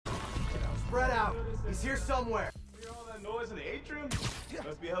He's here somewhere. You hear all that noise in the atrium?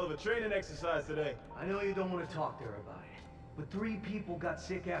 Must be a hell of a training exercise today. I know you don't want to talk there about it, but 3 people got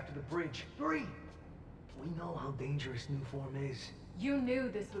sick after the bridge. 3! We know how dangerous new form is. You knew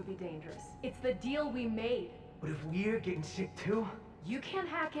this would be dangerous. It's the deal we made. But if we're getting sick too? You can't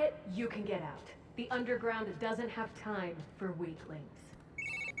hack it, you can get out. The underground doesn't have time for weaklings.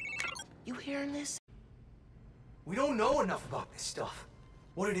 You hearing this? We don't know enough about this stuff.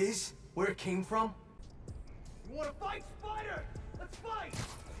 What it is, where it came from. You wanna fight, Spider? Let's fight!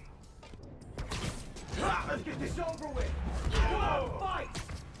 Let's get this over with! Come on, fight!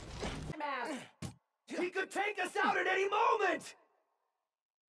 He could take us out at any moment!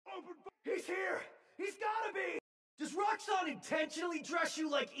 He's here! He's gotta be! Does Roxxon intentionally dress you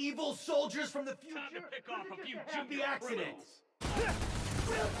like evil soldiers from the future? Time to pick off a few happy accidents! criminals.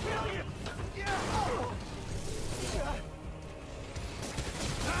 We'll kill you!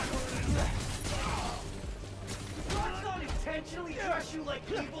 Roxxon intentionally dress you like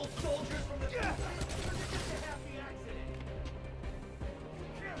evil soldiers from the future? Or is it just a happy accident?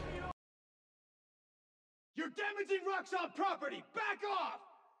 You're damaging Roxxon property! Back off!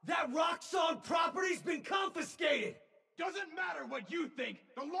 That Roxxon property's been confiscated! Doesn't matter what you think,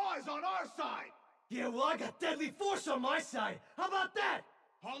 the law is on our side! Yeah, well, I got deadly force on my side. How about that?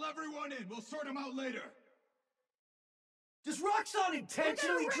 Haul everyone in, we'll sort them out later. Does Roxxon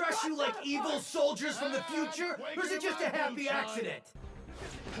intentionally dress you like evil soldiers from the future? Or is it just a happy accident?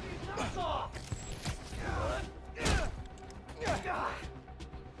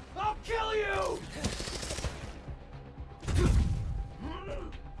 I'll kill you!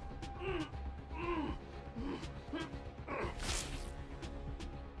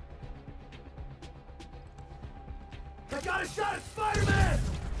 I got a shot at Spider-Man!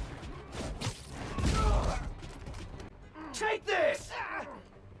 Take this!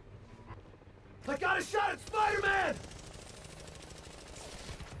 I got a shot at Spider-Man!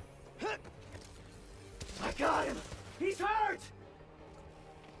 I got him! He's hurt!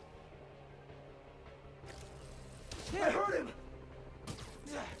 I hurt him!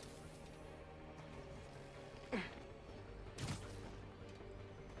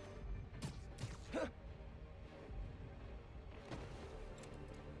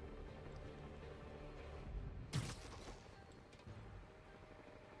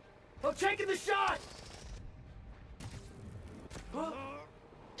 I'm taking the shot!